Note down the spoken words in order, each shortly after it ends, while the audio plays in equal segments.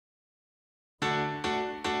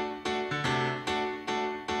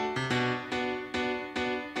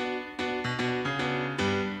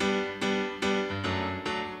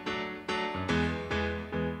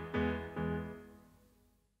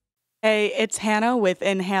Hey, it's Hannah with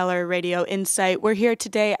Inhailer Radio IN.SITE. We're here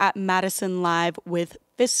today at Madison Live with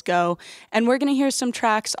Physco, and we're going to hear some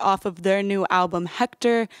tracks off of their new album,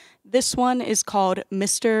 Hector. This one is called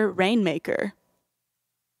Mr. Rainmaker.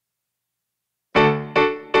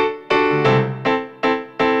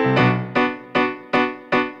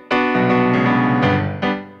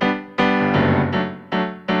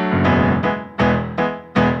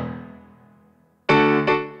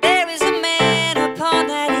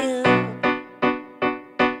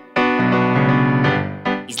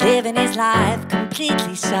 Living his life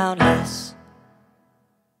completely soundless.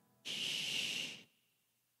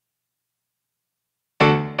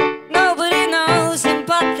 Nobody knows him,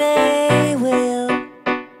 but they will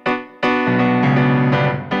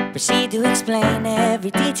proceed to explain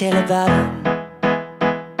every detail about him.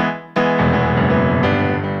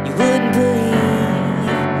 You wouldn't believe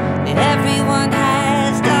that everyone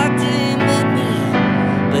has dogged him but me,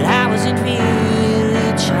 but I wasn't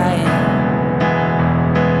really trying.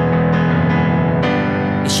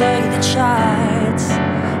 Show you the charts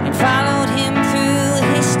and followed him through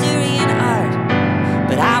history and art,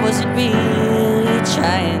 but I wasn't really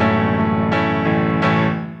trying.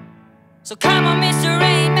 So come on, Mr.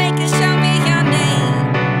 Rainmaker, show me your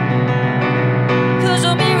name, 'cause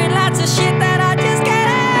I'm hearing lots of shit that I just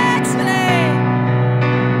can't explain.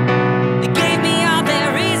 They gave me all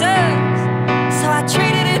their reasons, so I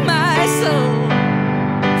traded in my soul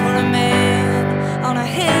for a man on a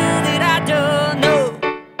hill that I don't know.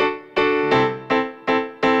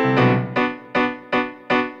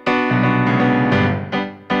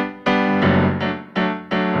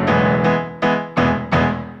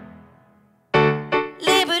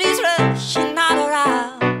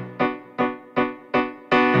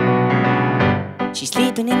 She's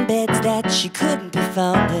sleeping in beds that she couldn't be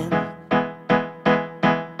found in.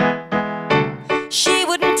 She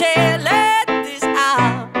wouldn't tell this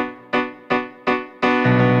out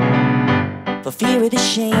for fear of the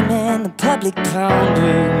shame and the public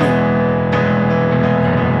pounding.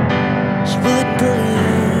 She wouldn't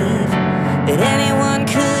believe that anyone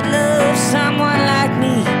could love someone like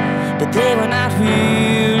me, but they were not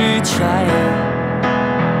really trying.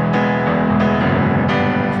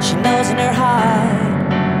 She knows in her heart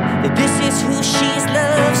that this is who she's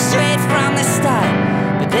loved straight from the start,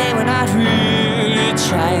 but they were not really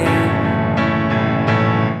trying.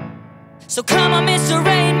 So come on, Mr.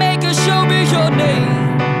 Rainmaker, show me your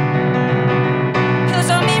name,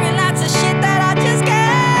 'cause I'm hearing lots of shit that I just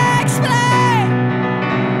can't explain.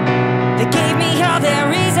 They gave me all their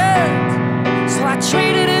reasons, so I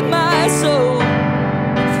traded in my soul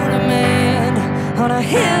for a man on a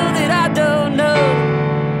hill that I don't know.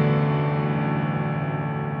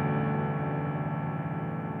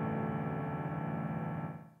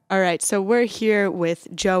 All right, so we're here with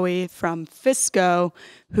Joey from Physco,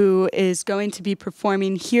 who is going to be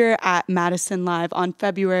performing here at Madison Live on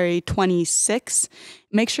February 26th.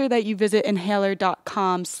 Make sure that you visit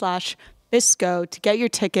inhailer.com/Physco to get your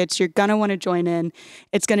tickets. You're going to want to join in.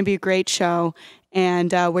 It's going to be a great show,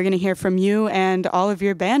 and we're going to hear from you and all of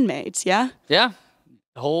your bandmates, yeah? Yeah,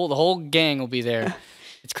 the whole gang will be there.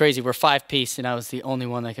 It's crazy. We're 5-piece, and I was the only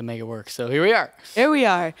one that can make it work. So here we are. Here we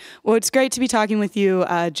are. Well, it's great to be talking with you,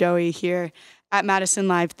 Joey, here at Madison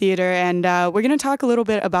Live Theater. And we're going to talk a little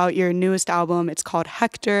bit about your newest album. It's called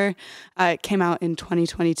Hector. It came out in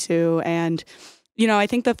 2022. And, you know, I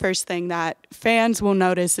think the first thing that fans will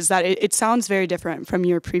notice is that it sounds very different from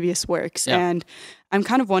your previous works. Yeah. And I'm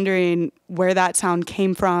kind of wondering where that sound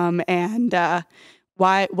came from and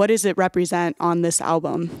what does it represent on this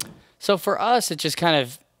album? So for us, it just kind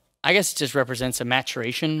of, I guess it just represents a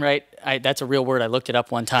maturation, right? That's a real word. I looked it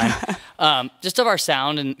up one time. Just of our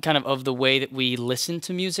sound and kind of the way that we listen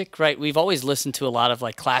to music, right? We've always listened to a lot of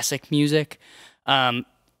like classic music. And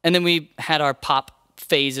then we had our pop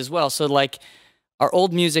phase as well. So like our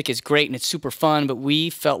old music is great and it's super fun, but we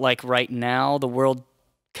felt like right now the world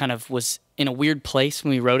kind of was in a weird place when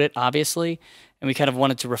we wrote it, obviously. And we kind of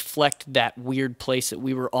wanted to reflect that weird place that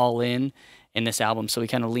we were all in this album. So we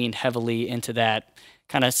kind of leaned heavily into that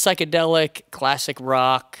kind of psychedelic, classic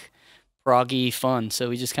rock, proggy fun. So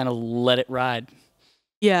we just kind of let it ride.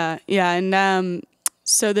 Yeah. And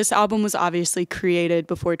so this album was obviously created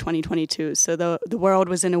before 2022. So the world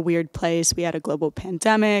was in a weird place. We had a global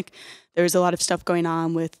pandemic. There was a lot of stuff going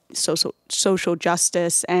on with social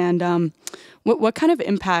justice. And what kind of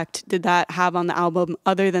impact did that have on the album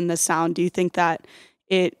other than the sound? Do you think that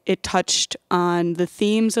it touched on the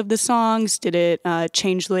themes of the songs? Did it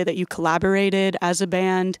change the way that you collaborated as a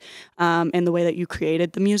band and the way that you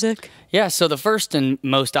created the music? Yeah, so the first and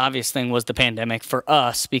most obvious thing was the pandemic for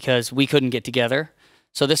us because we couldn't get together.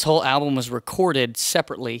 So this whole album was recorded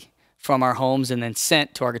separately from our homes and then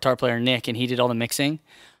sent to our guitar player, Nick, and he did all the mixing.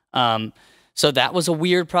 So that was a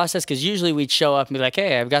weird process because usually we'd show up and be like,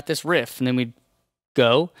 hey, I've got this riff, and then we'd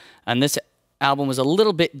go. And this album was a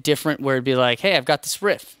little bit different where it'd be like, hey, I've got this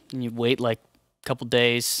riff. And you'd wait like a couple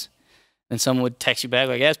days, and someone would text you back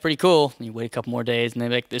like, yeah, it's pretty cool. And you wait a couple more days, and they'd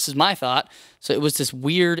be like, this is my thought. So it was this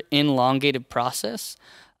weird, elongated process.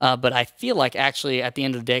 But I feel like actually at the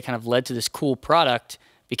end of the day it kind of led to this cool product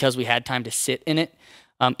because we had time to sit in it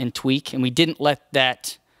and tweak. And we didn't let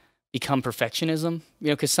that become perfectionism,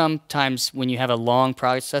 because sometimes when you have a long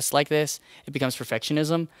process like this, it becomes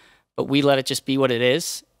perfectionism. But we let it just be what it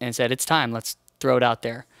is and said, it's time, let's throw it out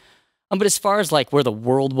there. But as far as like where the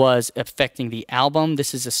world was affecting the album,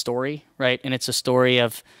 this is a story, right? And it's a story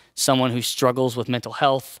of someone who struggles with mental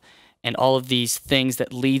health and all of these things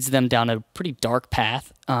that leads them down a pretty dark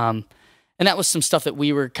path. And that was some stuff that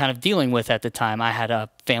we were kind of dealing with at the time. I had a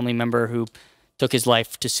family member who took his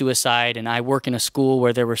life to suicide, and I work in a school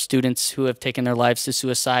where there were students who have taken their lives to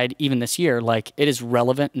suicide even this year. Like, it is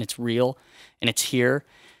relevant and it's real and it's here.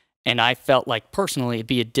 And I felt like personally it'd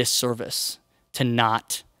be a disservice to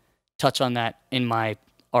not touch on that in my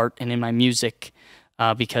art and in my music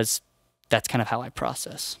because that's kind of how I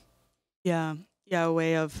process. Yeah, a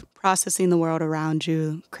way of processing the world around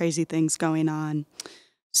you, crazy things going on.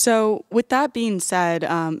 So with that being said,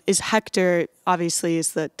 is Hector, obviously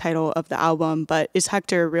is the title of the album, but is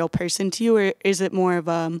Hector a real person to you, or is it more of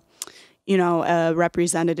a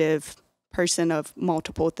representative person of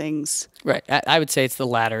multiple things? Right. I would say it's the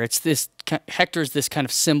latter. It's this, Hector's this kind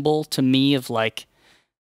of symbol to me of like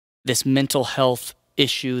this mental health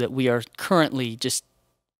issue that we are currently just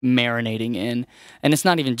marinating in. And it's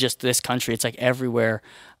not even just this country, it's like everywhere.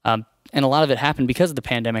 And a lot of it happened because of the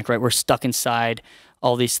pandemic, right? We're stuck inside,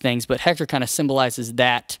 all these things. But Hector kind of symbolizes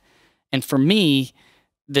that. And for me,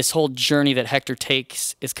 this whole journey that Hector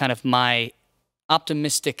takes is kind of my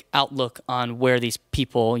optimistic outlook on where these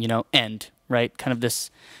people, end, right? Kind of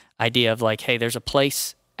this idea of like, hey, there's a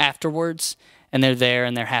place afterwards, and they're there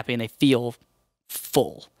and they're happy and they feel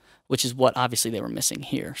full, which is what obviously they were missing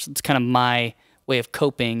here. So it's kind of my way of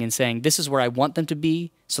coping and saying, this is where I want them to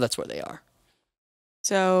be, so that's where they are.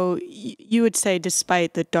 So you would say,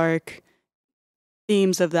 despite the dark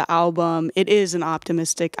themes of the album, it is an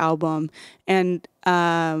optimistic album. And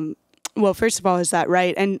well, first of all, is that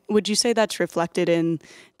right? And would you say that's reflected in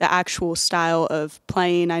the actual style of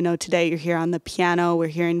playing? I know today you're here on the piano, we're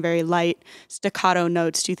hearing very light staccato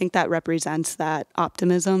notes. Do you think that represents that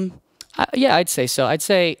optimism? Yeah, I'd say so. I'd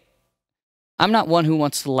say I'm not one who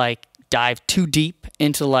wants to like dive too deep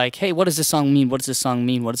into like, hey, what does this song mean? What does this song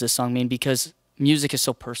mean? What does this song mean? Because music is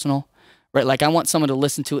so personal, right? Like, I want someone to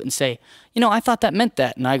listen to it and say, I thought that meant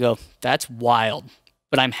that. And I go, that's wild.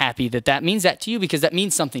 But I'm happy that that means that to you because that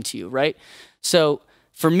means something to you, right? So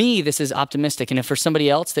for me, this is optimistic. And if for somebody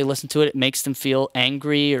else, they listen to it, it makes them feel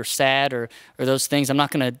angry or sad or those things, I'm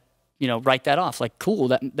not going to, write that off. Like, cool,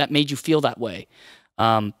 that made you feel that way.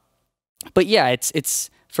 But yeah, it's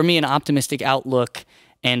for me an optimistic outlook,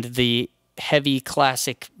 and the heavy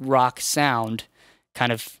classic rock sound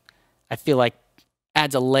kind of, I feel like,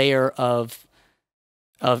 adds a layer of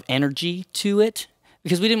energy to it,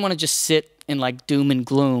 because we didn't want to just sit in like doom and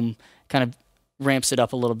gloom. Kind of ramps it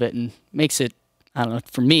up a little bit and makes it, I don't know,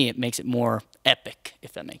 for me it makes it more epic,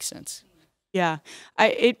 if that makes sense. Yeah,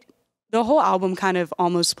 the whole album kind of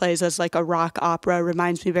almost plays as like a rock opera.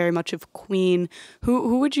 Reminds me very much of Queen.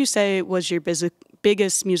 Who would you say was your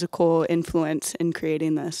biggest musical influence in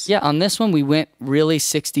creating this? Yeah, on this one we went really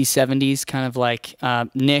 60s, 70s, kind of like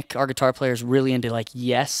Nick, our guitar player, is really into like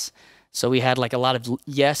Yes. So we had like a lot of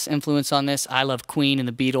Yes influence on this. I love Queen and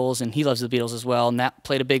the Beatles, and he loves the Beatles as well, and that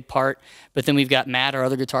played a big part. But then we've got Matt, our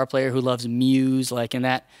other guitar player, who loves Muse, like in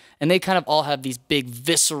that, and they kind of all have these big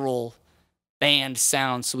visceral band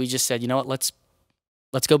sounds. So we just said, you know what, let's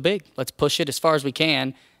go big. Let's push it as far as we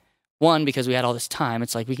can. One, because we had all this time.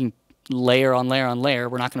 It's like we can layer on layer on layer.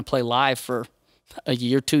 We're not going to play live for a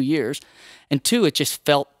year, 2 years. And two, it just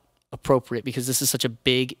felt appropriate because this is such a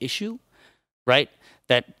big issue, right?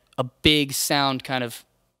 That a big sound kind of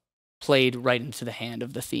played right into the hand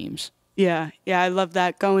of the themes. Yeah, I love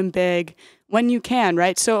that, going big when you can,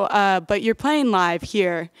 right? So, but you're playing live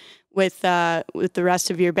here with the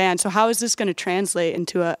rest of your band. So how is this going to translate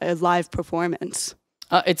into a live performance?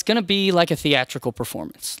 It's going to be like a theatrical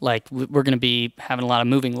performance. Like, we're going to be having a lot of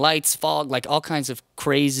moving lights, fog, like all kinds of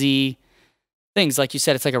crazy things. Like you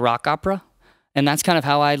said, it's like a rock opera. And that's kind of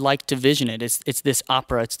how I like to vision it. It's this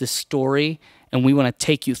opera, it's this story, and we want to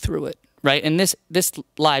take you through it, right? And this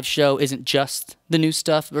live show isn't just the new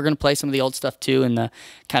stuff. We're going to play some of the old stuff too, and the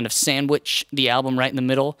kind of sandwich the album right in the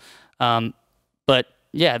middle. But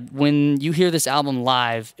yeah, when you hear this album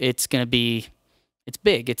live, it's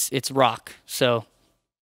big. It's rock. So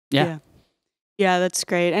yeah. Yeah, that's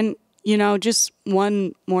great. And just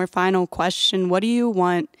one more final question. What do you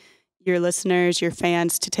want your listeners, your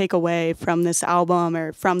fans to take away from this album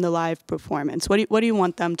or from the live performance? What do you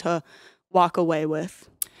want them to walk away with?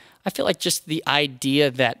 I feel like just the idea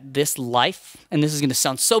that this life, and this is going to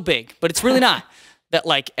sound so big, but it's really not, that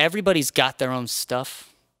like everybody's got their own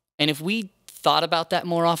stuff. And if we thought about that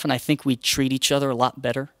more often, I think we'd treat each other a lot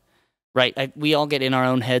better, right? We all get in our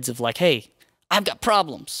own heads of like, hey, I've got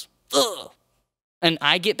problems. Ugh. And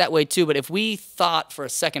I get that way too, but if we thought for a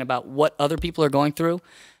second about what other people are going through,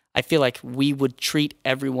 I feel like we would treat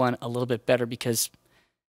everyone a little bit better because,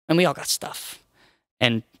 and we all got stuff.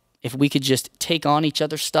 And if we could just take on each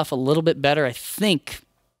other's stuff a little bit better, I think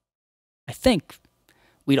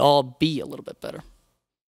we'd all be a little bit better.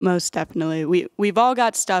 Most definitely. We've all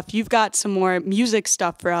got stuff. You've got some more music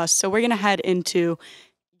stuff for us. So we're going to head into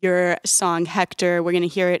your song, Hector. We're going to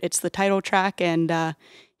hear it. It's the title track. And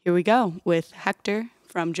here we go with Hector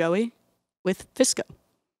from Joey with Physco.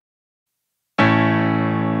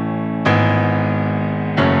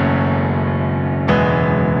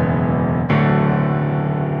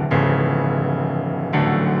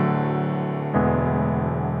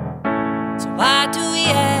 Why do we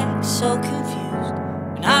act so confused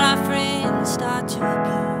when all our friends start to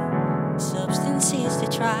abuse substances to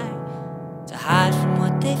try to hide from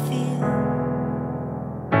what they feel?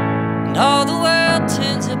 And all the world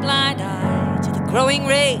turns a blind eye to the growing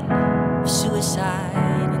rate of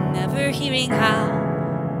suicide and never hearing how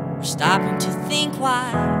or stopping to think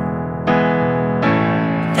why.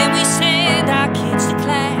 And then we send our kids to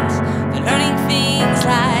class for learning things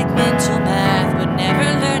like mental math, but never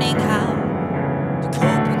learning how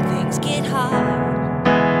cope when things get hard.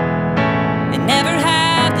 They never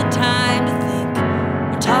have the time to think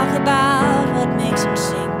or talk about what makes them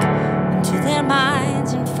sink into their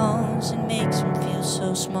minds and phones and makes them feel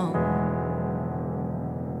so small.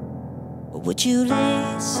 But would you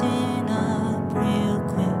listen up real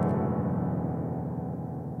quick?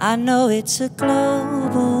 I know it's a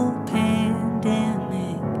global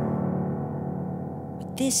pandemic,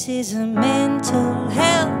 but this is a mental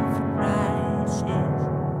health crisis.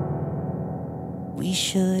 We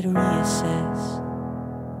should reassess.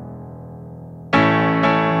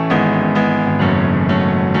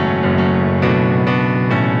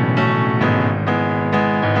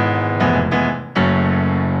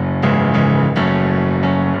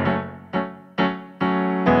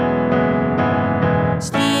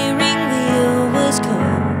 Steering wheel was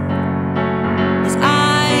cold, his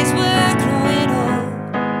eyes were growing old,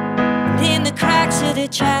 and in the cracks of the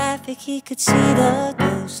traffic he could see the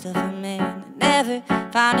ghost of a man that never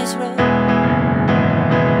found his road.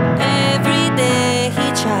 And every day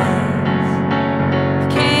he tries, he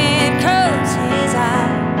can't close his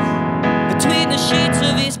eyes. Between the sheets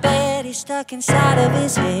of his bed he's stuck inside of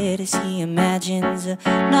his head as he imagines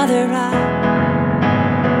another ride.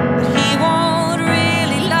 But he won't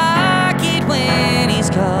really like it when he's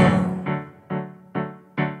gone.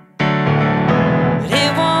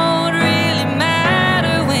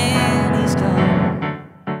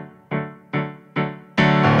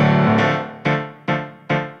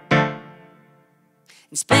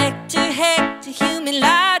 Inspector Hector, human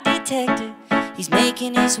lie detector, he's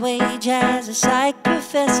making his wage as a psych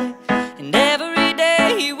professor. And every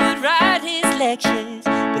day he would write his lectures,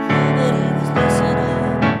 but nobody was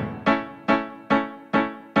listening.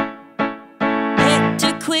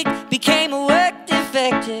 Hector quick became a work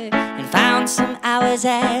defector and found some hours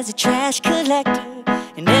as a trash collector.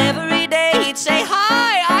 And every day he'd say,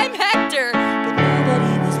 "Hi, I'm Hector," but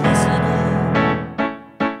nobody was listening.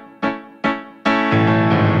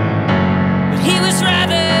 He was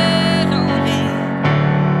rather lonely.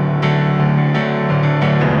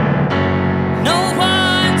 No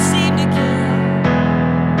one seemed to care.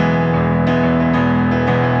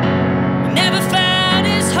 He never found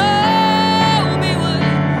his home. He would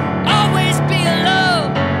always be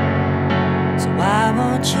alone. So why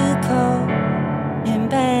won't you call him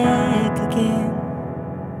back again?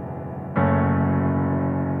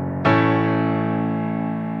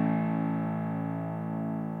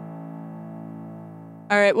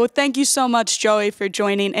 All right. Well, thank you so much, Joey, for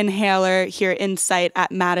joining Inhailer here IN.SITE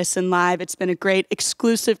at Madison Live. It's been a great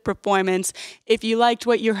exclusive performance. If you liked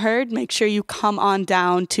what you heard, make sure you come on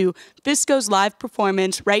down to Physco's live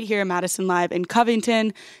performance right here at Madison Live in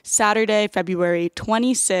Covington, Saturday, February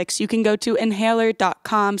 26th. You can go to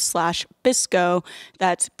inhailer.com/Physco.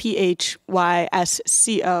 That's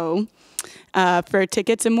PHYSCO for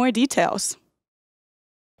tickets and more details.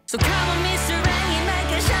 So come on,